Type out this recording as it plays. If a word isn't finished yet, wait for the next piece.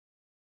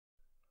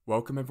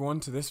Welcome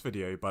everyone to this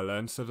video by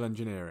Learn Civil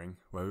Engineering,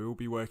 where we will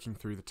be working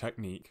through the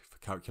technique for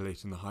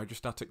calculating the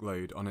hydrostatic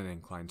load on an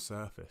inclined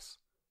surface.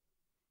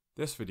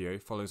 This video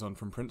follows on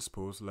from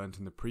principles learnt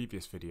in the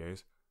previous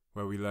videos,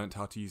 where we learnt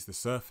how to use the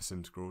surface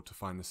integral to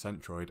find the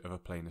centroid of a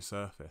planar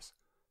surface,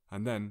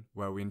 and then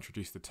where we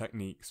introduced the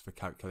techniques for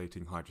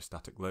calculating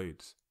hydrostatic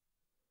loads.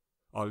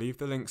 I'll leave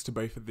the links to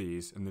both of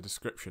these in the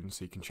description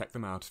so you can check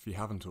them out if you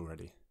haven't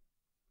already.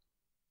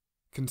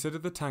 Consider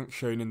the tank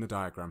shown in the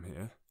diagram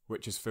here,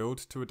 which is filled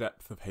to a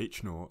depth of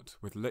h0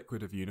 with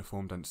liquid of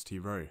uniform density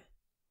ρ.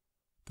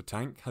 The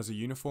tank has a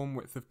uniform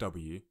width of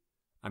W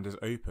and is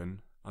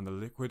open, and the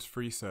liquid's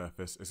free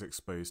surface is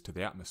exposed to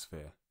the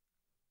atmosphere.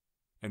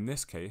 In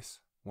this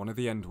case, one of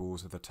the end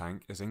walls of the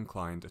tank is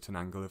inclined at an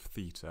angle of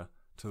θ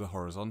to the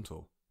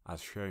horizontal,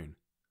 as shown.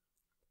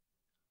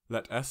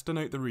 Let S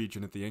denote the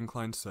region of the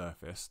inclined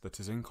surface that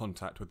is in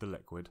contact with the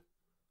liquid,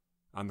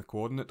 and the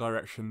coordinate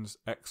directions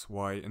x,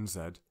 y and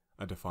z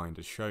are defined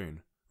as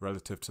shown,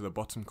 relative to the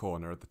bottom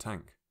corner of the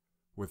tank,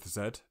 with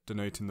z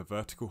denoting the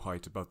vertical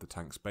height above the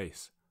tank's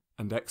base,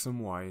 and x and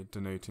y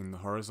denoting the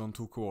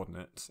horizontal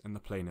coordinates in the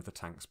plane of the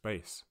tank's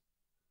base.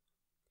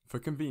 For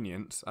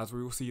convenience, as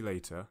we will see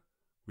later,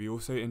 we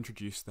also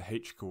introduce the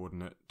h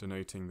coordinate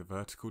denoting the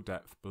vertical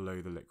depth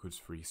below the liquid's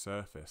free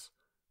surface,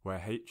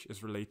 where h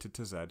is related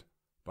to z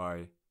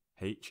by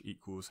h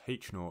equals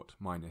h0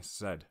 minus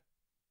z.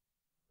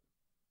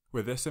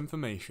 With this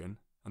information,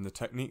 and the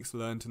techniques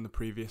learnt in the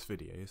previous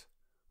videos,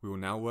 we will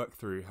now work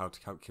through how to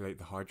calculate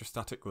the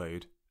hydrostatic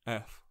load,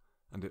 F,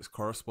 and its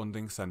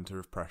corresponding centre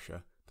of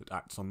pressure that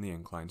acts on the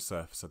inclined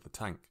surface of the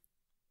tank.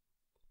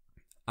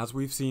 As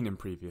we've seen in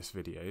previous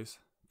videos,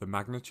 the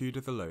magnitude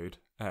of the load,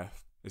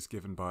 F, is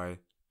given by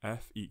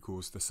F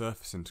equals the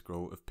surface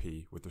integral of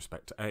P with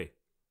respect to A.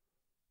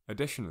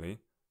 Additionally,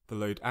 the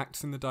load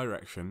acts in the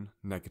direction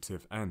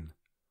negative n,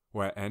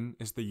 where n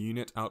is the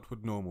unit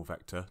outward normal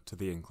vector to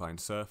the inclined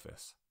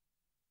surface.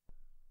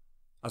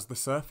 As the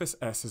surface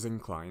S is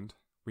inclined,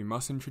 we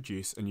must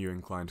introduce a new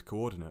inclined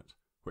coordinate,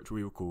 which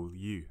we will call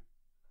u.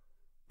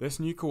 This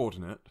new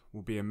coordinate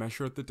will be a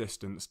measure of the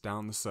distance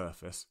down the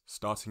surface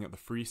starting at the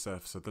free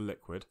surface of the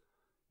liquid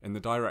in the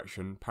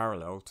direction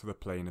parallel to the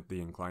plane of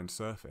the inclined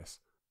surface,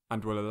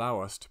 and will allow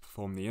us to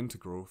perform the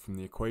integral from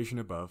the equation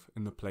above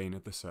in the plane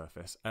of the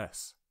surface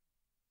S.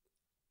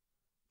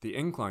 The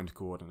inclined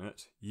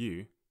coordinate,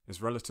 u,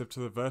 is relative to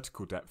the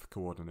vertical depth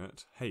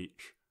coordinate,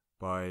 h,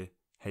 by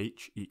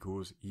h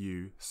equals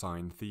u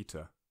sine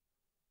θ,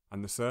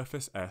 and the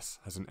surface S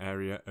has an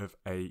area of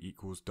A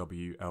equals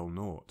W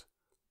L0,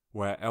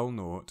 where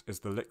L0 is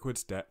the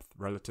liquid's depth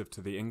relative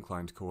to the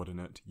inclined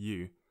coordinate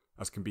u,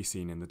 as can be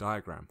seen in the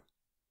diagram.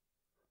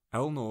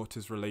 L0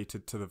 is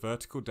related to the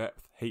vertical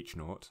depth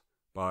h0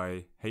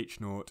 by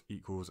h0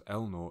 equals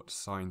L0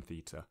 sine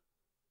θ,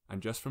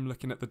 and just from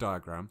looking at the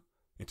diagram,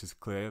 it is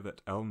clear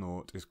that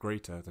L0 is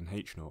greater than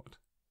h0.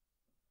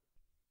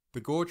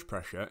 The gauge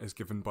pressure is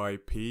given by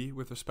P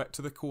with respect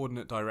to the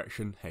coordinate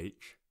direction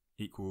h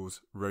equals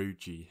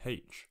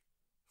ρgh,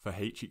 for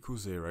h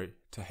equals 0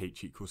 to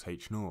h equals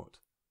h0.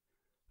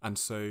 And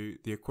so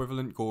the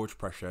equivalent gauge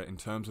pressure in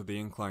terms of the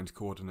inclined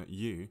coordinate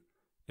u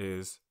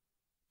is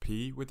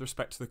P with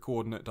respect to the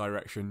coordinate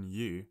direction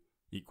u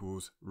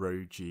equals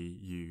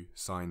ρgu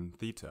sine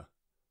θ,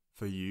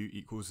 for u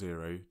equals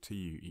 0 to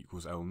u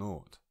equals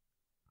L0.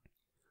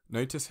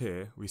 Notice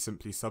here we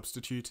simply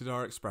substituted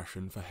our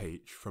expression for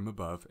h from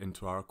above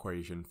into our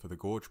equation for the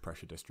gauge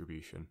pressure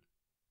distribution.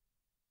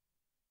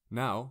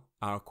 Now,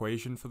 our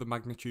equation for the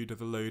magnitude of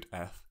the load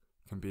F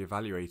can be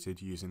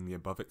evaluated using the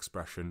above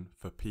expression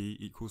for P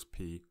equals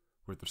P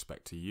with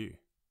respect to U.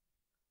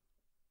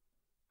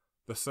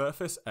 The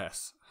surface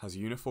S has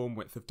uniform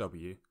width of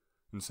W,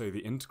 and so the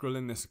integral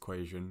in this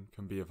equation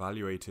can be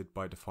evaluated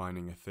by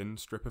defining a thin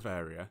strip of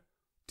area,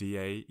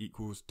 dA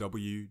equals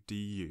W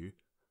du,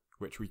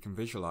 which we can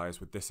visualise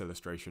with this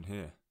illustration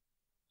here.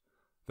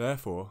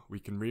 Therefore,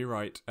 we can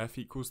rewrite F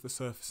equals the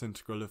surface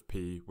integral of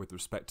P with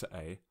respect to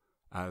A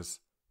as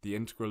the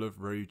integral of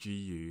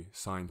ρgu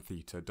sine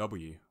θ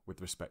w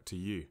with respect to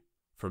u,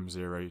 from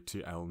 0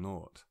 to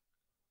L0.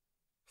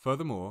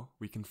 Furthermore,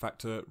 we can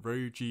factor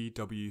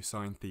ρgw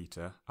sine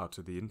θ out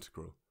of the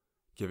integral,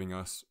 giving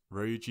us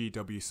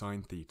ρgw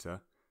sine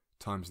θ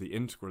times the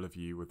integral of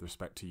u with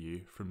respect to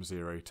u from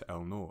 0 to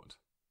L0.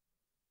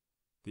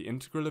 The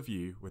integral of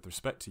u with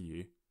respect to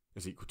u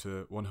is equal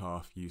to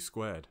 1/2 u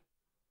squared,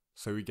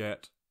 so we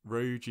get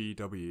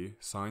ρgw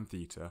sine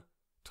θ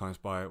times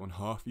by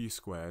 1/2 u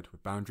squared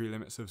with boundary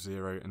limits of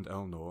 0 and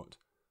L0,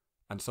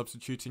 and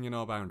substituting in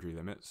our boundary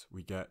limits,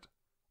 we get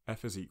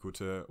F is equal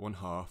to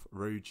 1/2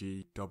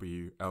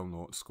 ρgw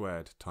L0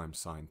 squared times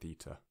sine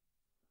θ.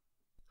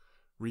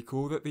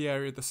 Recall that the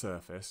area of the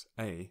surface,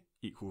 A,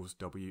 equals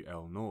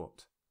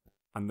WL0,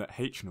 and that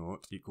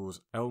H0 equals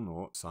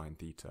L0 sine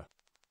θ.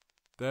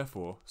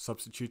 Therefore,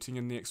 substituting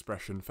in the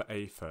expression for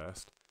A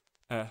first,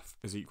 F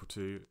is equal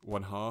to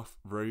 1/2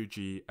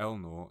 ρg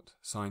L0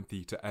 sine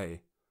θ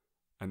A,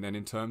 and then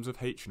in terms of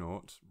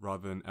h0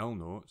 rather than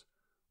L0,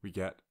 we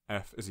get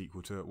F is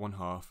equal to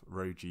 1/2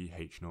 ρg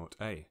h0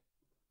 A.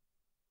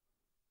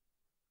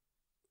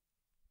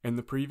 In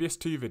the previous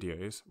two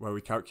videos, where we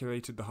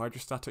calculated the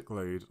hydrostatic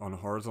load on a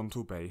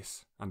horizontal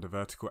base and a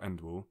vertical end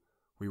wall,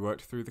 we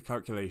worked through the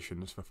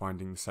calculations for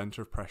finding the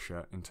centre of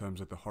pressure in terms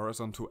of the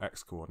horizontal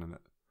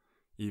x-coordinate,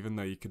 even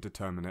though you could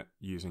determine it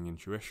using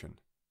intuition.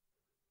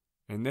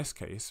 In this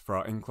case, for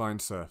our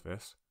inclined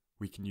surface,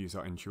 we can use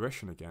our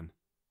intuition again,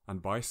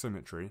 and by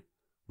symmetry,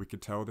 we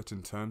could tell that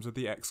in terms of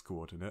the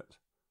x-coordinate,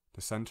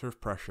 the centre of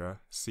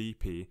pressure,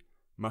 Cp,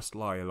 must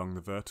lie along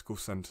the vertical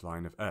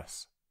centerline of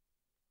S.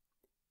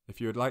 If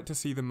you would like to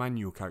see the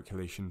manual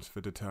calculations for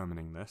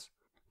determining this,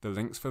 the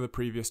links for the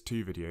previous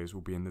two videos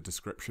will be in the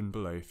description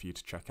below for you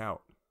to check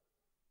out.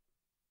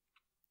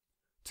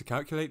 To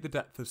calculate the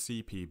depth of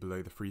Cp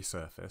below the free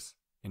surface,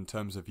 in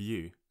terms of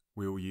U,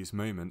 we will use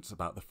moments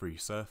about the free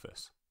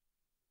surface.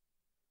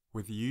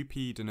 With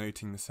Up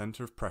denoting the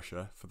centre of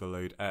pressure for the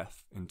load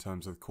F in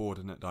terms of the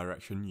coordinate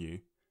direction U,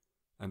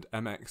 and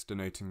Mx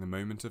denoting the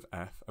moment of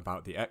F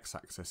about the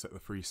x-axis at the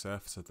free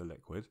surface of the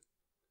liquid,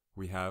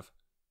 we have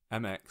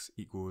Mx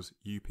equals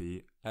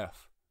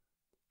UpF.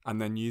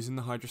 And then using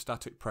the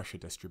hydrostatic pressure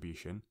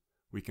distribution,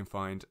 we can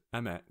find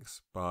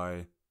Mx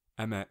by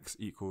Mx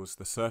equals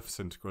the surface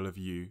integral of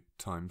U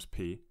times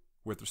P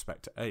with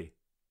respect to A.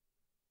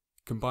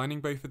 Combining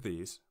both of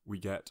these, we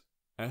get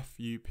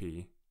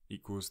FUP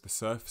equals the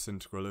surface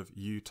integral of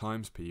U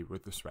times P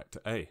with respect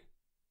to A.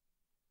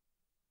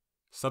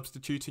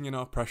 Substituting in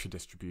our pressure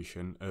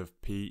distribution of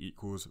P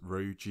equals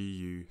rho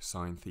GU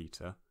sine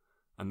theta,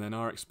 and then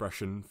our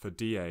expression for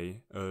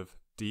dA of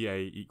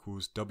dA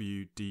equals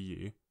W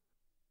du,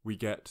 we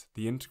get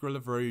the integral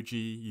of rho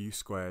GU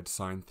squared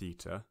sine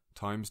theta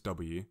times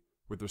W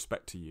with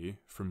respect to U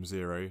from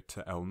 0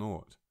 to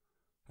L0,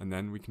 and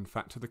then we can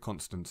factor the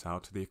constants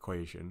out of the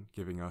equation,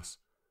 giving us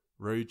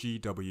rho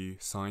GW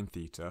sine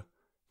theta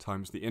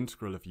times the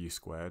integral of U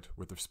squared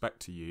with respect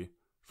to U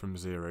from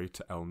 0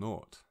 to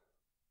L0.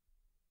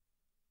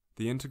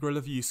 The integral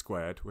of U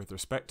squared with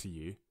respect to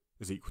U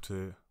is equal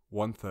to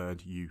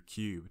 1/3 U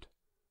cubed,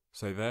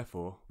 so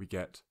therefore we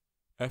get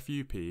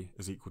FUP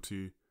is equal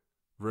to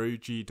rho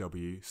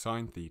GW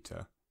sine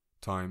theta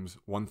times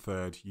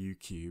 1/3 U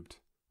cubed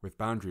with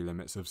boundary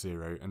limits of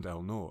 0 and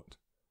L0,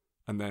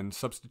 and then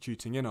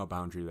substituting in our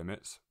boundary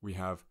limits we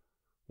have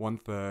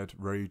 1/3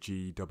 rho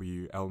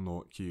GW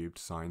L0 cubed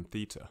sine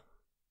theta.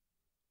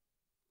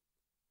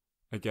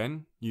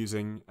 Again,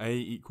 using A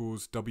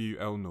equals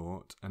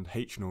WL0 and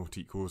H0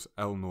 equals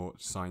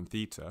L0 sine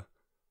theta,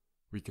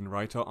 we can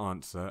write our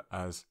answer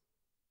as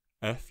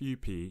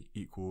FUP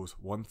equals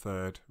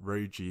 1/3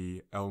 rho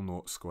G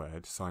L0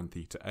 squared sine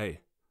theta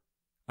A,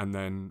 and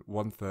then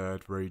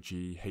 1/3 rho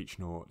G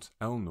H0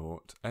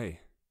 L0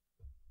 A.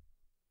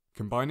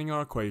 Combining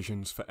our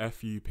equations for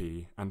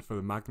FUP and for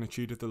the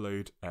magnitude of the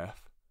load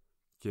F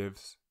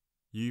gives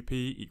UP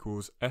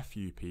equals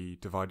FUP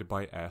divided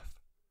by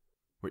F,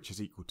 which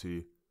is equal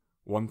to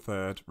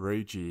 1/3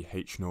 rho G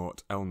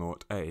H0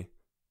 L0 A,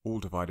 all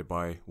divided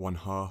by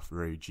 1/2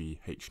 rho G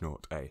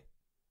H0 A,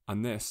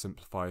 and this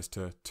simplifies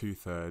to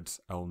 2/3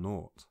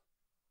 L0.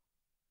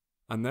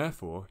 And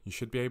therefore, you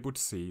should be able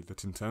to see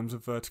that in terms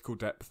of vertical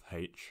depth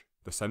H,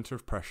 the centre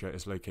of pressure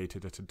is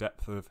located at a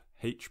depth of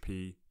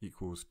HP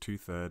equals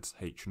 2/3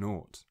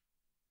 H0.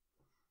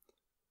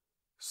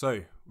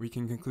 So, we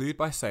can conclude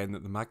by saying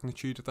that the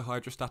magnitude of the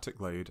hydrostatic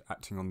load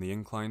acting on the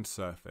inclined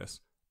surface,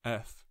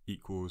 F,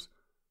 equals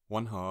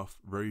 1/2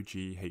 rho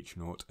G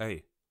H0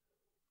 A,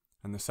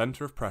 and the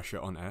centre of pressure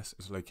on S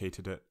is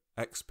located at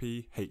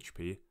XP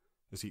HP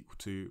is equal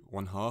to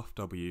 1/2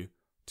 W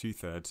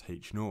 2/3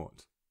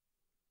 H0.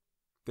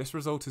 This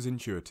result is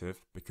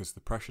intuitive because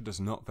the pressure does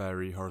not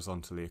vary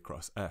horizontally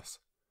across S,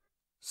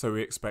 so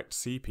we expect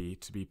Cp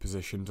to be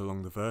positioned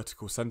along the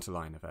vertical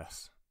centerline of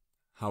S.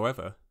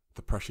 However,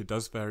 the pressure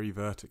does vary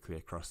vertically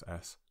across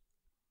S.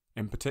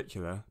 In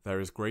particular,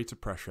 there is greater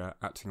pressure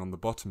acting on the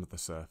bottom of the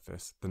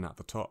surface than at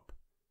the top.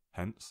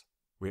 Hence,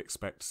 we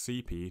expect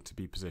Cp to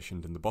be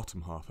positioned in the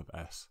bottom half of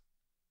S.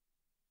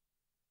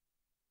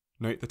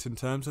 Note that in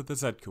terms of the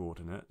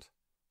z-coordinate,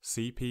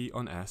 Cp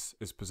on S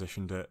is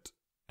positioned at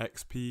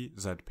XP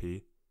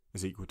ZP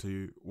is equal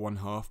to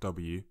 1/2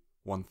 W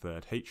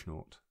 1/3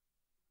 H0.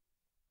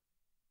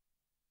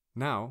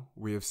 Now,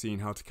 we have seen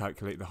how to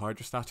calculate the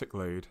hydrostatic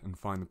load and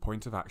find the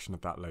point of action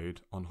of that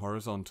load on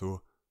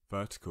horizontal,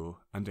 vertical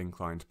and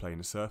inclined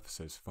planar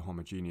surfaces for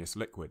homogeneous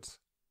liquids.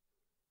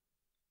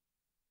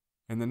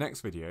 In the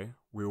next video,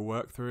 we will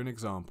work through an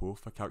example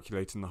for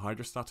calculating the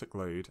hydrostatic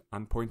load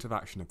and point of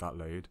action of that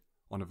load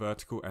on a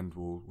vertical end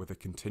wall with a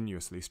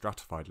continuously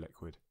stratified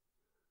liquid,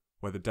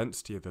 where the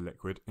density of the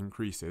liquid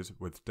increases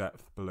with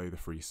depth below the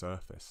free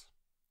surface.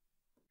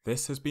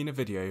 This has been a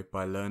video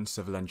by Learn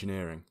Civil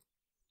Engineering.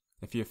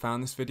 If you have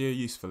found this video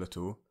useful at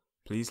all,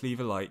 please leave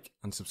a like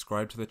and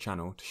subscribe to the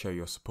channel to show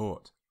your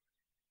support.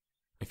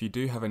 If you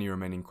do have any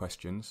remaining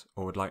questions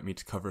or would like me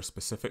to cover a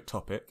specific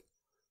topic,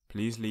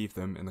 please leave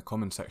them in the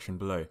comment section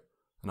below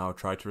and I will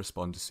try to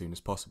respond as soon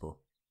as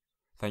possible.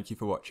 Thank you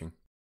for watching.